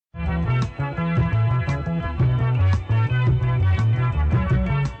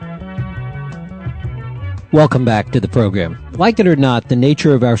Welcome back to the program. Like it or not, the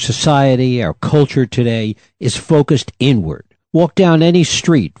nature of our society, our culture today, is focused inward. Walk down any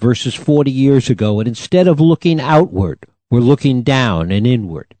street versus 40 years ago, and instead of looking outward, we're looking down and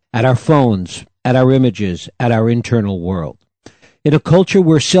inward, at our phones, at our images, at our internal world. In a culture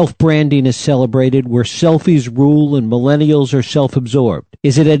where self-branding is celebrated, where selfies rule and millennials are self-absorbed,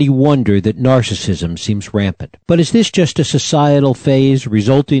 is it any wonder that narcissism seems rampant? But is this just a societal phase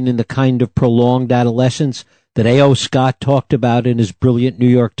resulting in the kind of prolonged adolescence that A.O. Scott talked about in his brilliant New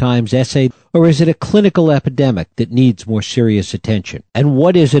York Times essay, or is it a clinical epidemic that needs more serious attention? And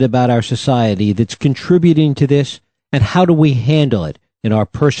what is it about our society that's contributing to this, and how do we handle it in our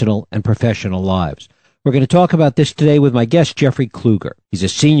personal and professional lives? We're going to talk about this today with my guest, Jeffrey Kluger. He's a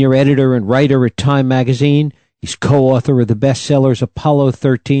senior editor and writer at Time Magazine. He's co-author of the bestsellers Apollo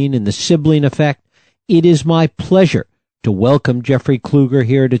 13 and The Sibling Effect. It is my pleasure to welcome Jeffrey Kluger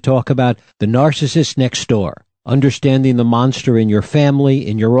here to talk about The Narcissist Next Door, understanding the monster in your family,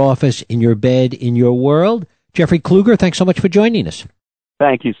 in your office, in your bed, in your world. Jeffrey Kluger, thanks so much for joining us.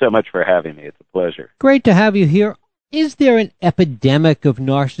 Thank you so much for having me. It's a pleasure. Great to have you here. Is there an epidemic of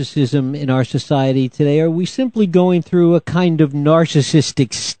narcissism in our society today? Or are we simply going through a kind of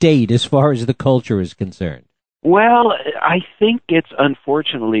narcissistic state as far as the culture is concerned? Well, I think it's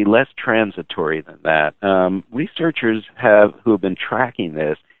unfortunately less transitory than that. Researchers who have been tracking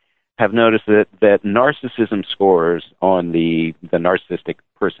this have noticed that narcissism scores on the Narcissistic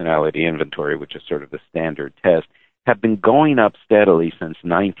Personality Inventory, which is sort of the standard test, have been going up steadily since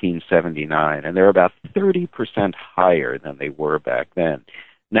 1979, and they're about 30% higher than they were back then.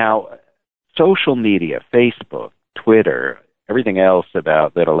 Now, social media, Facebook, Twitter, everything else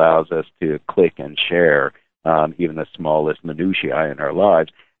about that allows us to click and share even the smallest minutiae in our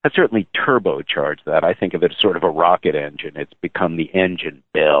lives, has certainly turbocharged that. I think of it as sort of a rocket engine. It's become the engine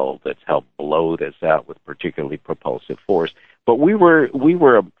bell that's helped blow this out with particularly propulsive force. But we were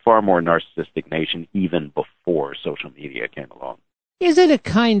a far more narcissistic nation even before social media came along. Is it a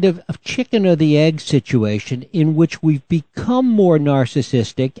kind of chicken or the egg situation in which we've become more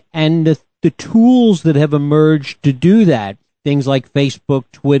narcissistic, and the tools that have emerged to do that, things like Facebook,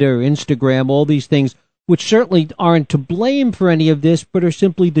 Twitter, Instagram, all these things, which certainly aren't to blame for any of this, but are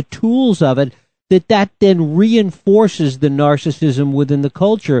simply the tools of it, that then reinforces the narcissism within the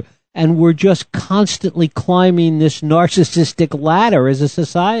culture, and we're just constantly climbing this narcissistic ladder as a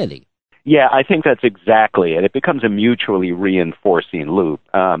society? Yeah, I think that's exactly it. It becomes a mutually reinforcing loop.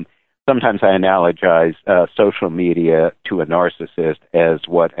 Sometimes I analogize social media to a narcissist as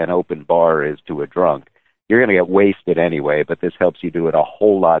what an open bar is to a drunk. You're going to get wasted anyway, but this helps you do it a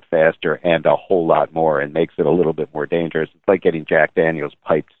whole lot faster and a whole lot more and makes it a little bit more dangerous. It's like getting Jack Daniels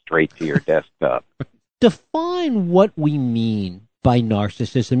piped straight to your desktop. Define what we mean by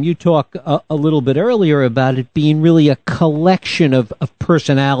narcissism. You talked a little bit earlier about it being really a collection of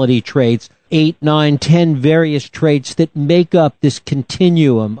personality traits, 8, 9, 10 various traits that make up this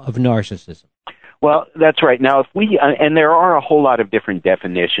continuum of narcissism. Well, that's right. Now, and there are a whole lot of different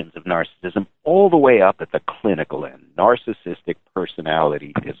definitions of narcissism, all the way up at the clinical end, narcissistic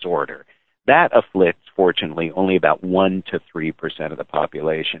personality disorder. That afflicts, fortunately, only about 1 to 3% of the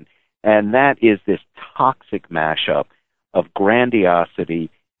population. And that is this toxic mashup of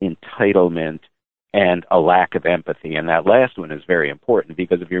grandiosity, entitlement, and a lack of empathy. And that last one is very important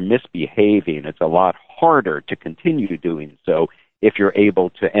because if you're misbehaving, it's a lot harder to continue doing so if you're able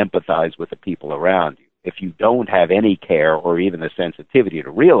to empathize with the people around you. If you don't have any care or even the sensitivity to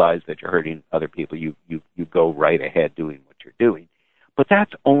realize that you're hurting other people, you go right ahead doing what you're doing. But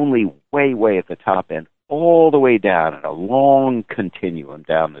that's only way, way at the top end. All the way down in a long continuum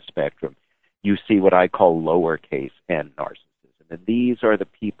down the spectrum, you see what I call lowercase n narcissism. And these are the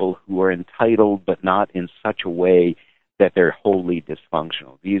people who are entitled, but not in such a way that they're wholly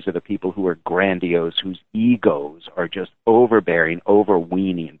dysfunctional. These are the people who are grandiose, whose egos are just overbearing,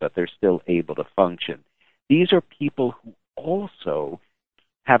 overweening, but they're still able to function. These are people who also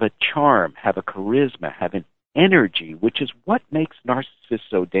have a charm, have a charisma, have an energy, which is what makes narcissists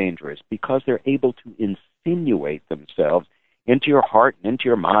so dangerous, because they're able to insinuate themselves into your heart and into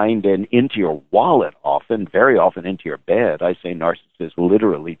your mind and into your wallet often, very often into your bed. I say narcissists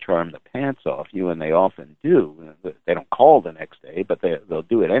literally charm the pants off you, and they often do. They don't call the next day, but they'll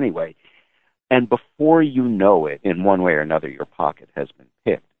do it anyway. And before you know it, in one way or another, your pocket has been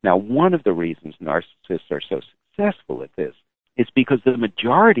picked. Now, one of the reasons narcissists are so successful at this is because the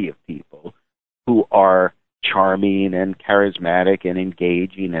majority of people who are charming and charismatic and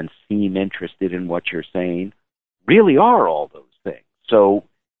engaging and seem interested in what you're saying really are all those things. So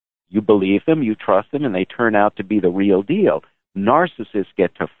you believe them, you trust them, and they turn out to be the real deal. Narcissists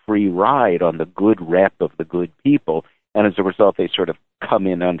get to free ride on the good rep of the good people, and as a result, they sort of come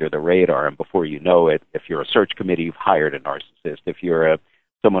in under the radar, and before you know it, if you're a search committee, you've hired a narcissist. If you're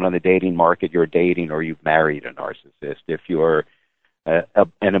someone on the dating market, you're dating or you've married a narcissist. If you're an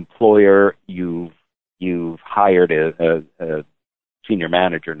employer, you've hired a senior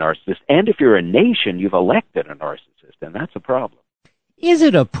manager narcissist. And if you're a nation, you've elected a narcissist, and that's a problem. Is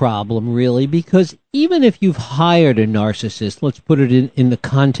it a problem, really? Because even if you've hired a narcissist, let's put it in the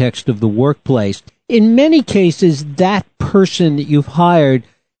context of the workplace, in many cases, that person that you've hired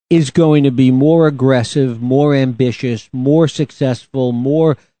is going to be more aggressive, more ambitious, more successful,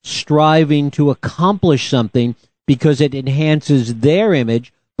 more striving to accomplish something because it enhances their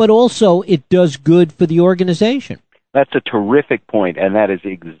image, but also it does good for the organization. That's a terrific point, and that is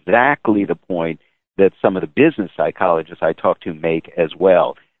exactly the point that some of the business psychologists I talk to make as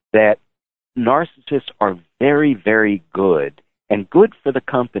well, that narcissists are very, very good and good for the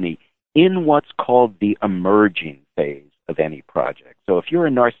company in what's called the emerging phase of any project. So if you're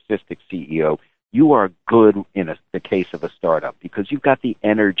a narcissistic CEO, you are good in the case of a startup because you've got the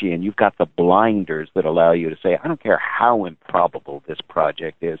energy and you've got the blinders that allow you to say, I don't care how improbable this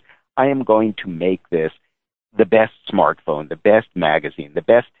project is, I am going to make this the best smartphone, the best magazine, the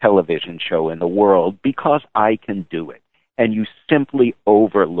best television show in the world because I can do it. And you simply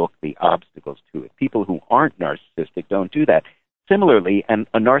overlook the obstacles to it. People who aren't narcissistic don't do that. Similarly,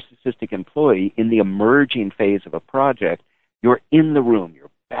 a narcissistic employee in the emerging phase of a project, you're in the room, you're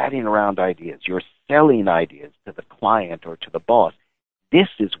batting around ideas, you're selling ideas to the client or to the boss. This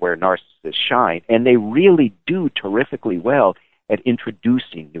is where narcissists shine, and they really do terrifically well at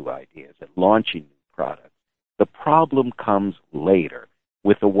introducing new ideas, at launching new products. The problem comes later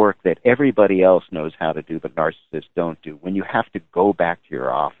with the work that everybody else knows how to do but narcissists don't do. When you have to go back to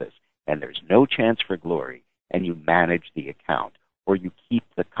your office and there's no chance for glory and you manage the account or you keep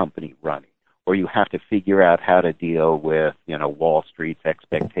the company running or you have to figure out how to deal with, Wall Street's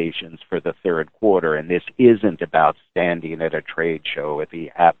expectations for the third quarter, and this isn't about standing at a trade show at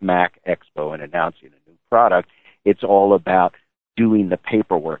the Mac Expo and announcing a new product. It's all about doing the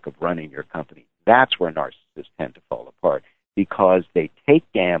paperwork of running your company. That's where narcissists tend to fall apart because they take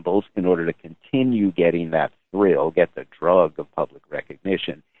gambles in order to continue getting that thrill, get the drug of public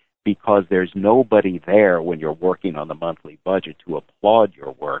recognition, because there's nobody there when you're working on the monthly budget to applaud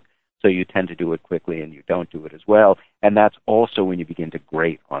your work. So you tend to do it quickly and you don't do it as well. And that's also when you begin to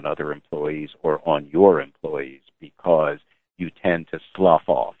grate on other employees or on your employees because you tend to slough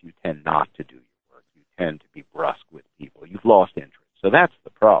off. You tend not to do your work. You tend to be brusque with people. You've lost interest. So that's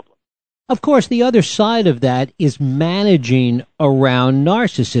the problem. Of course, the other side of that is managing around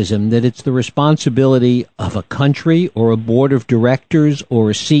narcissism, that it's the responsibility of a country or a board of directors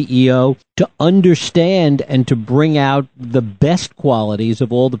or a CEO to understand and to bring out the best qualities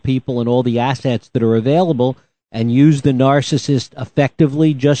of all the people and all the assets that are available and use the narcissist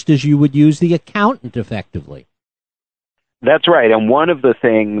effectively just as you would use the accountant effectively. That's right. And one of the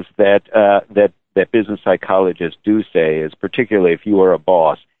things that business psychologists do say is, particularly if you are a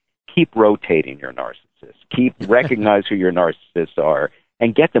boss, keep rotating your narcissists. Recognize who your narcissists are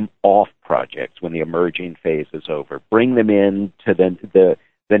and get them off projects when the emerging phase is over. Bring them in to the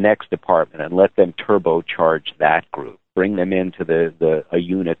next department and let them turbocharge that group. Bring them into a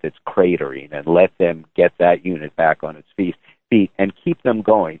unit that's cratering and let them get that unit back on its feet and keep them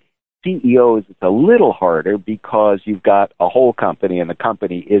going. CEOs, it's a little harder because you've got a whole company and the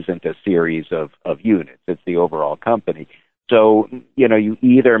company isn't a series of units. It's the overall company. So, you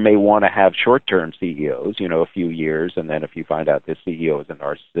either may want to have short-term CEOs, a few years, and then if you find out this CEO is a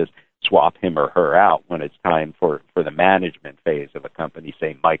narcissist, swap him or her out when it's time for the management phase of a company,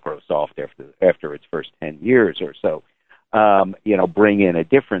 say Microsoft after its first 10 years or so. Bring in a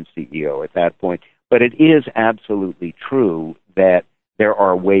different CEO at that point. But it is absolutely true that there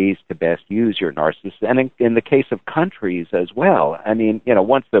are ways to best use your narcissist, and in the case of countries as well. I mean,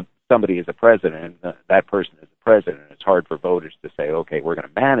 once somebody is a president, that person is a president. It's hard for voters to say, okay, we're going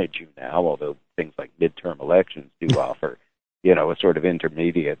to manage you now, although things like midterm elections do offer, a sort of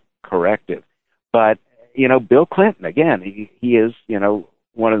intermediate corrective. But, Bill Clinton, again, he is,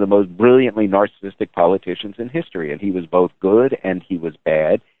 one of the most brilliantly narcissistic politicians in history, and he was both good and he was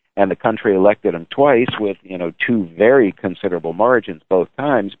bad. And the country elected him twice with, two very considerable margins both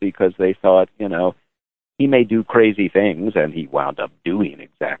times because they thought, he may do crazy things, and he wound up doing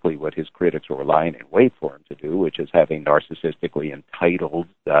exactly what his critics were lying in wait for him to do, which is having narcissistically entitled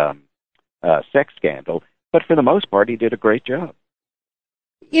sex scandal. But for the most part, he did a great job.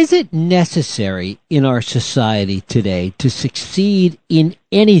 Is it necessary in our society today to succeed in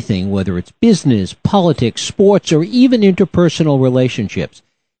anything, whether it's business, politics, sports, or even interpersonal relationships?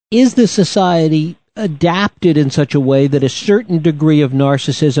 Is the society adapted in such a way that a certain degree of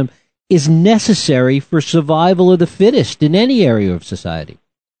narcissism is necessary for survival of the fittest in any area of society?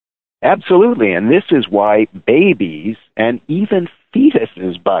 Absolutely, and this is why babies and even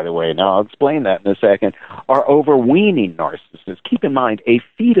fetuses, by the way, now I'll explain that in a second, are overweening narcissists. Keep in mind, a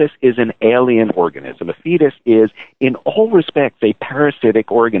fetus is an alien organism. A fetus is, in all respects, a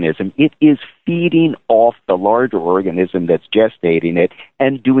parasitic organism. It is feeding off the larger organism that's gestating it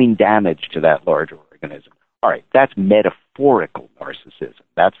and doing damage to that larger organism. All right, that's metaphorical narcissism.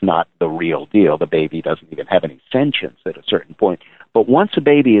 That's not the real deal. The baby doesn't even have any sentience at a certain point. But once a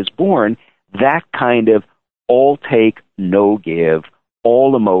baby is born, that kind of all take, no give,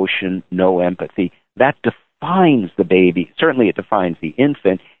 all emotion, no empathy, that defines the baby. Certainly it defines the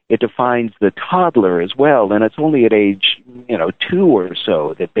infant. It defines the toddler as well. And it's only at age, 2 or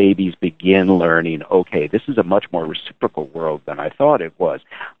so that babies begin learning, okay, this is a much more reciprocal world than I thought it was.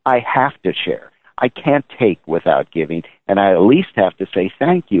 I have to share. I can't take without giving, and I at least have to say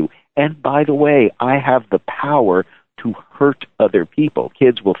thank you. And by the way, I have the power to hurt other people.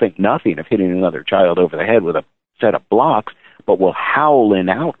 Kids will think nothing of hitting another child over the head with a set of blocks, but will howl in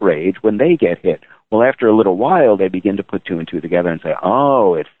outrage when they get hit. Well, after a little while, they begin to put two and two together and say,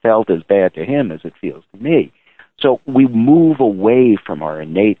 oh, it felt as bad to him as it feels to me. So we move away from our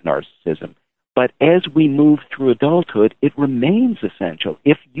innate narcissism. But as we move through adulthood, it remains essential.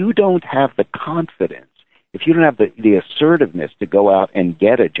 If you don't have the confidence, if you don't have the assertiveness to go out and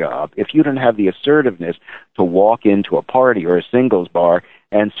get a job, if you don't have the assertiveness to walk into a party or a singles bar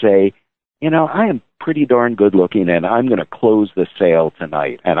and say, I am pretty darn good looking and I'm going to close the sale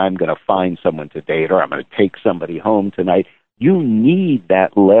tonight and I'm going to find someone to date or I'm going to take somebody home tonight, you need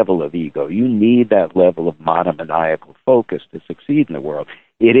that level of ego. You need that level of monomaniacal focus to succeed in the world.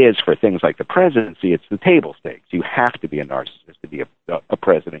 It is for things like the presidency, it's the table stakes. You have to be a narcissist to be a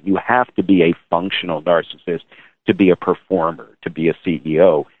president. You have to be a functional narcissist to be a performer, to be a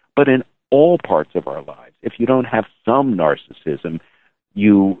CEO. But in all parts of our lives, if you don't have some narcissism,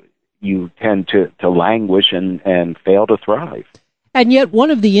 you tend to languish and fail to thrive. And yet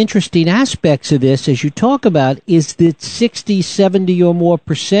one of the interesting aspects of this, as you talk about, is that 60, 70 or more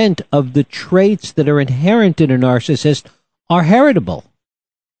 % of the traits that are inherent in a narcissist are heritable.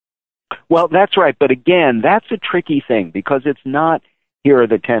 Well, that's right. But again, that's a tricky thing because it's not, here are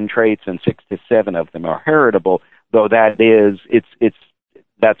the 10 traits and 6 to 7 of them are heritable, though that's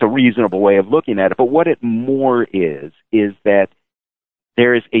a reasonable way of looking at it. But what it more is that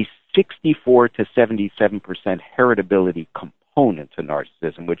there is a 64 to 77% heritability component to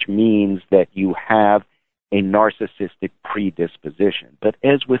narcissism, which means that you have a narcissistic predisposition. But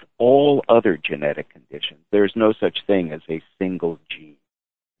as with all other genetic conditions, there's no such thing as a single gene.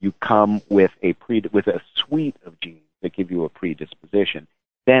 You come with a suite of genes that give you a predisposition.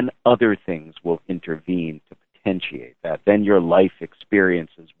 Then other things will intervene to potentiate that. Then your life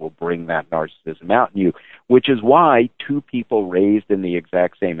experiences will bring that narcissism out in you, which is why two people raised in the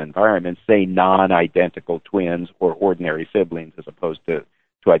exact same environment, say non-identical twins or ordinary siblings as opposed to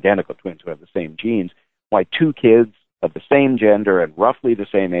identical twins who have the same genes, why two kids of the same gender and roughly the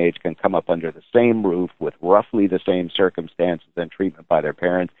same age can come up under the same roof with roughly the same circumstances and treatment by their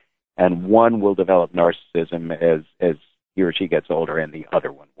parents, and one will develop narcissism as he or she gets older and the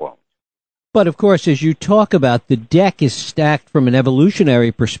other one won't. But of course, as you talk about, the deck is stacked from an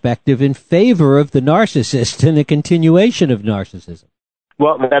evolutionary perspective in favor of the narcissist and the continuation of narcissism.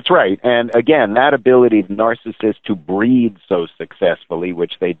 Well, that's right. And again, that ability of narcissists to breed so successfully,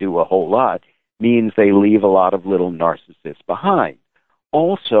 which they do a whole lot, means they leave a lot of little narcissists behind.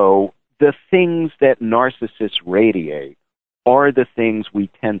 Also, the things that narcissists radiate are the things we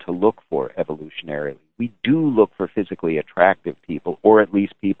tend to look for evolutionarily. We do look for physically attractive people, or at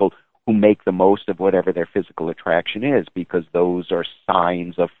least people who make the most of whatever their physical attraction is, because those are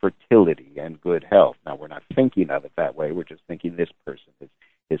signs of fertility and good health. Now, we're not thinking of it that way. We're just thinking this person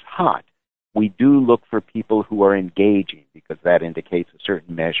is hot. We do look for people who are engaging, because that indicates a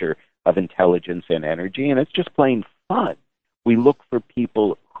certain measure of intelligence and energy, and it's just plain fun. We look for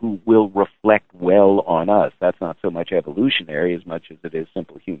people who will reflect well on us. That's not so much evolutionary as much as it is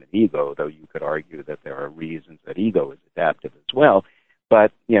simple human ego, though you could argue that there are reasons that ego is adaptive as well.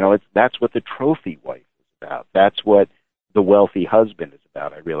 But, that's what the trophy wife is about. That's what the wealthy husband is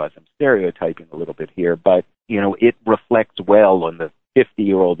about. I realize I'm stereotyping a little bit here, but, it reflects well on the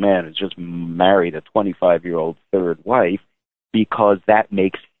 50-year-old man who's just married a 25-year-old third wife, because that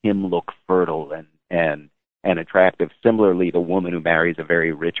makes him look fertile and and attractive. Similarly, the woman who marries a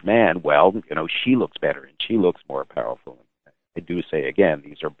very rich man, well, she looks better and she looks more powerful. I do say again,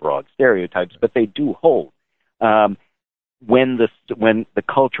 these are broad stereotypes, but they do hold. When the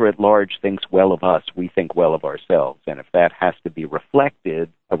culture at large thinks well of us, we think well of ourselves, and if that has to be a reflected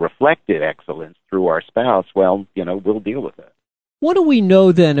excellence through our spouse, well, we'll deal with it. What do we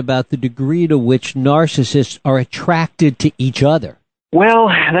know then about the degree to which narcissists are attracted to each other? Well,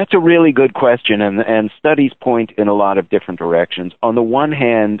 that's a really good question, and studies point in a lot of different directions. On the one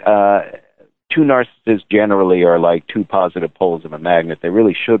hand, two narcissists generally are like two positive poles of a magnet. They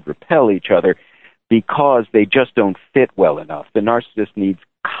really should repel each other because they just don't fit well enough. The narcissist needs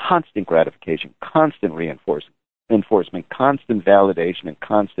constant gratification, constant reinforcement, constant validation, and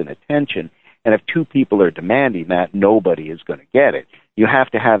constant attention. And if two people are demanding that, nobody is going to get it. You have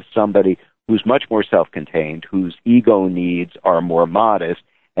to have somebody who's much more self-contained, whose ego needs are more modest,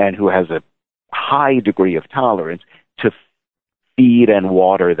 and who has a high degree of tolerance to feed and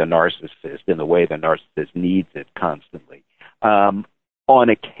water the narcissist in the way the narcissist needs it constantly. On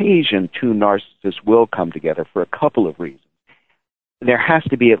occasion, two narcissists will come together for a couple of reasons. There has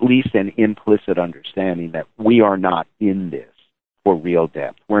to be at least an implicit understanding that we are not in this for real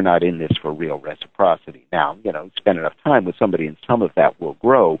depth. We're not in this for real reciprocity. Now, spend enough time with somebody and some of that will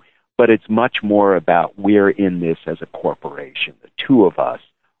grow, but it's much more about we're in this as a corporation. The two of us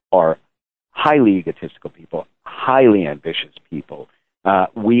are highly egotistical people, highly ambitious people.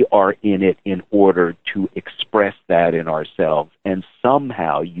 We are in it in order to express that in ourselves, and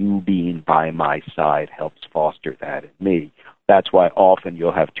somehow you being by my side helps foster that in me. That's why often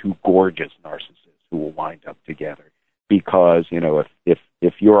you'll have two gorgeous narcissists who will wind up together. Because,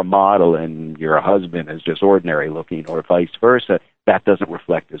 if you're a model and your husband is just ordinary looking, or vice versa, that doesn't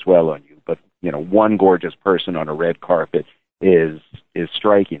reflect as well on you. But, one gorgeous person on a red carpet is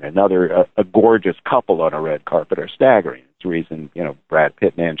striking. Another, a gorgeous couple on a red carpet are staggering. It's the reason, Brad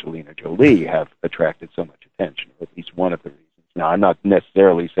Pitt and Angelina Jolie have attracted so much attention, or at least one of the reasons. Now, I'm not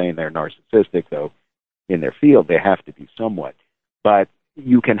necessarily saying they're narcissistic, though. In their field, they have to be somewhat. But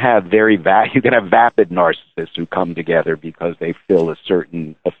you can have vapid narcissists who come together because they fill a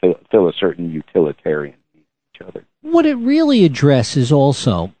certain utilitarian need in each other. What it really addresses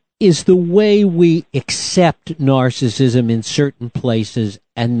also is the way we accept narcissism in certain places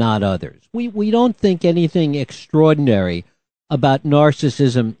and not others. We don't think anything extraordinary about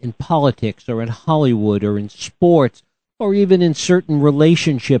narcissism in politics or in Hollywood or in sports or even in certain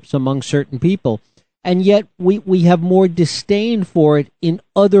relationships among certain people. And yet we have more disdain for it in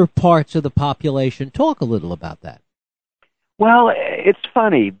other parts of the population. Talk a little about that. Well, it's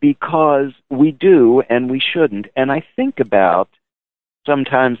funny because we do and we shouldn't. And I think about,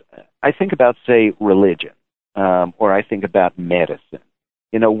 say, religion, or I think about medicine.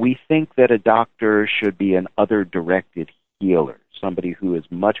 We think that a doctor should be an other-directed healer, somebody who is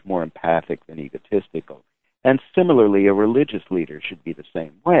much more empathic than egotistical. And similarly, a religious leader should be the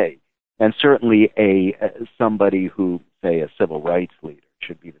same way. And certainly somebody who, say, a civil rights leader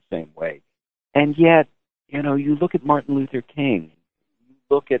should be the same way. And yet, you look at Martin Luther King, you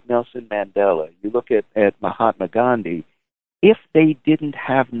look at Nelson Mandela, you look at Mahatma Gandhi, if they didn't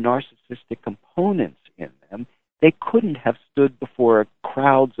have narcissistic components in them, they couldn't have stood before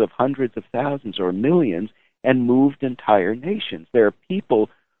crowds of hundreds of thousands or millions and moved entire nations. There are people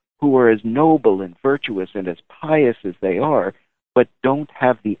who are as noble and virtuous and as pious as they are, but don't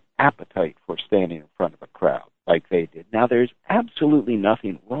have the appetite for standing in front of a crowd like they did. Now, there's absolutely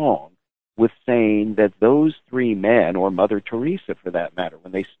nothing wrong with saying that those three men, or Mother Teresa for that matter,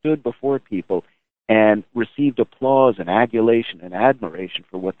 when they stood before people and received applause and adulation and admiration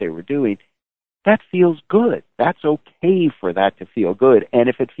for what they were doing, that feels good. That's okay for that to feel good. And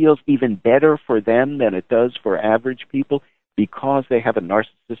if it feels even better for them than it does for average people because they have a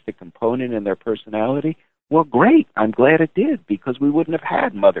narcissistic component in their personality, well, great. I'm glad it did, because we wouldn't have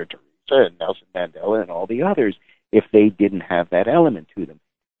had Mother Teresa and Nelson Mandela and all the others if they didn't have that element to them.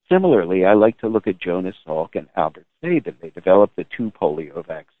 Similarly, I like to look at Jonas Salk and Albert Sabin. They developed the 2 polio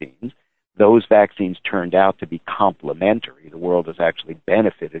vaccines. Those vaccines turned out to be complementary. The world has actually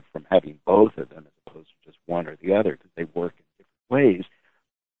benefited from having both of them as opposed to just one or the other because they work in different ways.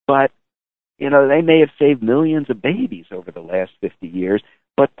 But, they may have saved millions of babies over the last 50 years,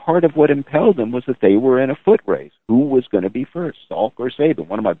 but part of what impelled them was that they were in a foot race. Who was going to be first, Salk or Sabin?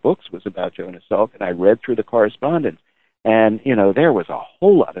 One of my books was about Jonas Salk, and I read through the correspondence. And, there was a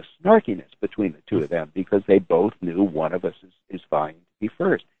whole lot of snarkiness between the two of them because they both knew one of us is vying to be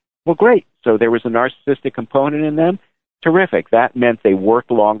first. Well, great. So there was a narcissistic component in them. Terrific. That meant they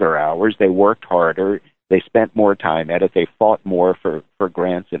worked longer hours. They worked harder. They spent more time at it. They fought more for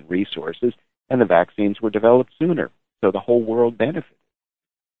grants and resources. and the vaccines were developed sooner. So the whole world benefited.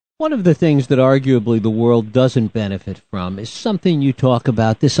 One of the things that arguably the world doesn't benefit from is something you talk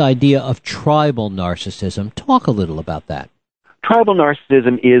about, this idea of tribal narcissism. Talk a little about that. Tribal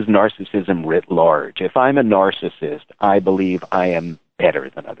narcissism is narcissism writ large. If I'm a narcissist, I believe I am better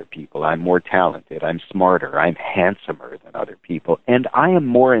than other people. I'm more talented. I'm smarter. I'm handsomer than other people. And I am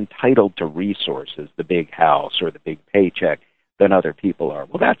more entitled to resources, the big house or the big paycheck, than other people are.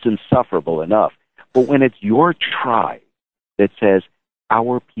 Well, that's insufferable enough. But when it's your tribe that says,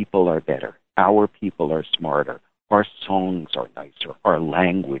 our people are better, our people are smarter, our songs are nicer, our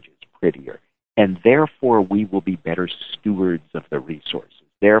language is prettier, and therefore we will be better stewards of the resources.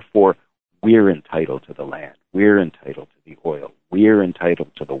 Therefore, we're entitled to the land, we're entitled to the oil, we're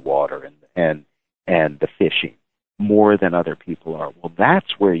entitled to the water and the fishing more than other people are. Well,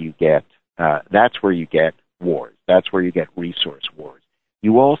 that's where you get wars. That's where you get resource wars.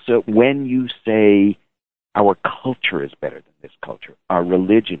 You also, when you say our culture is better than this culture, our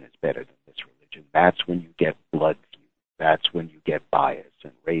religion is better than this religion, that's when you get blood feud. That's when you get bias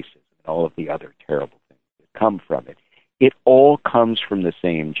and racism and all of the other terrible things that come from it. It all comes from the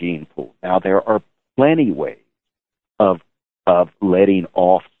same gene pool. Now, there are plenty ways of letting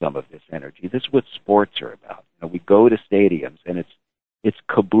off some of this energy. This is what sports are about. You know, we go to stadiums, and it's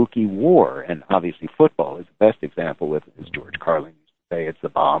kabuki war, and obviously football is the best example with it, as George Carlin used to say. It's the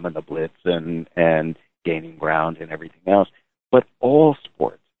bomb and the blitz and gaining ground and everything else. But all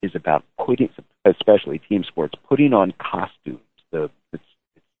sports is about putting, especially team sports, putting on costumes. It's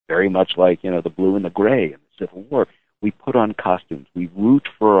very much like, the blue and the gray in the Civil War. We put on costumes. We root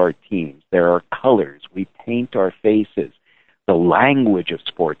for our teams. There are colors. We paint our faces. The language of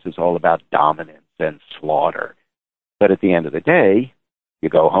sports is all about dominance and slaughter. But at the end of the day, you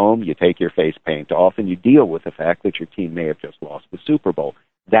go home, you take your face paint off, and you deal with the fact that your team may have just lost the Super Bowl.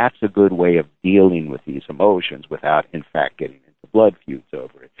 That's a good way of dealing with these emotions without, in fact, getting into blood feuds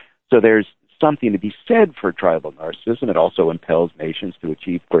over it. So there's something to be said for tribal narcissism. It also impels nations to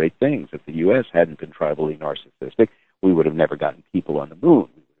achieve great things. If the U.S. hadn't been tribally narcissistic, we would have never gotten people on the moon.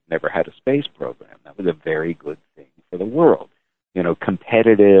 We would have never had a space program. That was a very good thing for the world.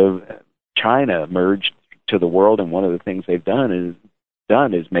 Competitive China emerged to the world, and one of the things they've done is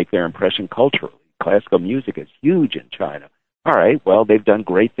make their impression culturally. Classical music is huge in China. All right, well, they've done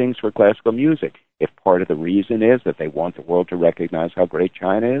great things for classical music. If part of the reason is that they want the world to recognize how great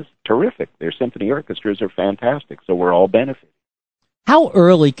China is, terrific. Their symphony orchestras are fantastic, so we're all benefiting. How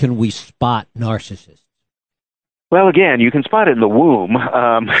early can we spot narcissists? Well, again, you can spot it in the womb,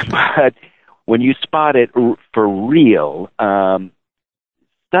 but when you spot it for real,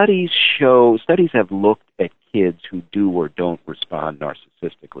 studies have looked at kids who do or don't respond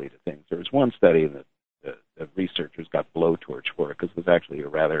narcissistically to things. There was one study that the researchers got blowtorch for it because it was actually a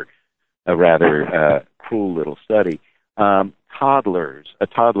rather cruel little study. A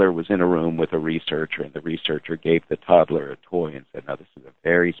toddler was in a room with a researcher, and the researcher gave the toddler a toy and said, now, this is a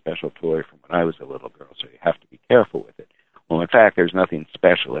very special toy from when I was a little girl, so you have to be careful with it. Well, in fact, there's nothing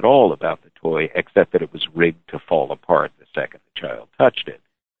special at all about the toy except that it was rigged to fall apart the second the child touched it.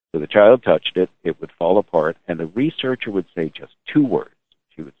 So the child touched it, it would fall apart, and the researcher would say just two words.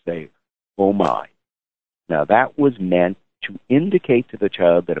 She would say, oh my. Now, that was meant to indicate to the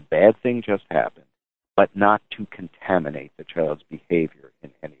child that a bad thing just happened, but not to contaminate the child's behavior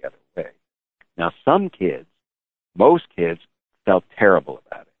in any other way. Now, most kids felt terrible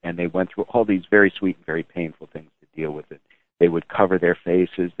about it, and they went through all these very sweet and very painful things to deal with it. They would cover their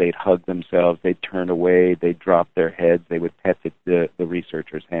faces, they'd hug themselves, they'd turn away, they'd drop their heads, they would pet the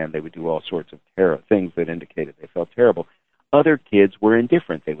researcher's hand, they would do all sorts of things that indicated they felt terrible. Other kids were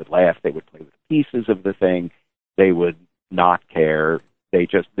indifferent. They would laugh, they would play with pieces of the thing, they would not care, they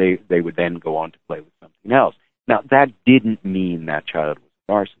would then go on to play with something else. Now, that didn't mean that child was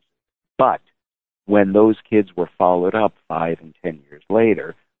a narcissist, but when those kids were followed up 5 and 10 years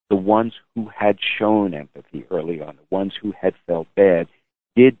later, the ones who had shown empathy early on, the ones who had felt bad,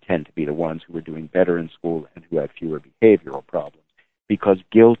 did tend to be the ones who were doing better in school and who had fewer behavioral problems, because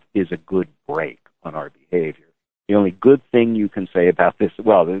guilt is a good brake on our behavior. The only good thing you can say about this,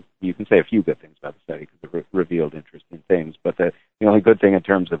 well, you can say a few good things about the study because it revealed interesting things, but the only good thing in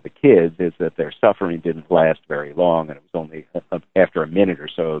terms of the kids is that their suffering didn't last very long, and it was only after a minute or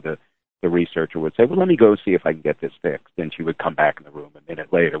so the researcher would say, well, let me go see if I can get this fixed. And she would come back in the room a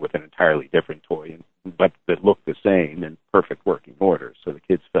minute later with an entirely different toy, but that looked the same in perfect working order. So the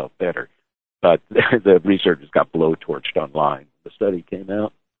kids felt better. But the researchers got blowtorched online. The study came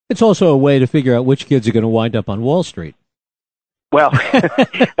out. It's also a way to figure out which kids are going to wind up on Wall Street. Well,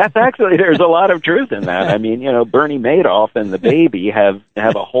 that's actually, there's a lot of truth in that. I mean, Bernie Madoff and the baby have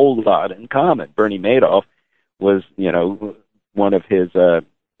a whole lot in common. Bernie Madoff was, one of his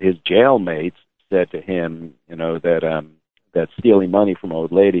jailmates said to him, that stealing money from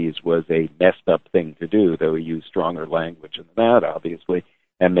old ladies was a messed up thing to do, though he used stronger language than that, obviously.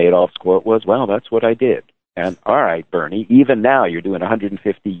 And Madoff's quote was, well, that's what I did. And all right, Bernie, even now you're doing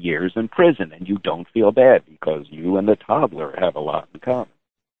 150 years in prison, and you don't feel bad because you and the toddler have a lot in common.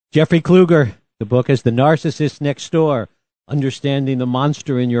 Jeffrey Kluger, the book is The Narcissist Next Door, Understanding the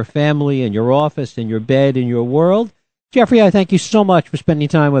Monster in Your Family, in Your Office, in Your Bed, in Your World. Jeffrey, I thank you so much for spending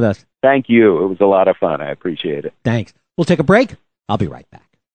time with us. Thank you. It was a lot of fun. I appreciate it. Thanks. We'll take a break. I'll be right back.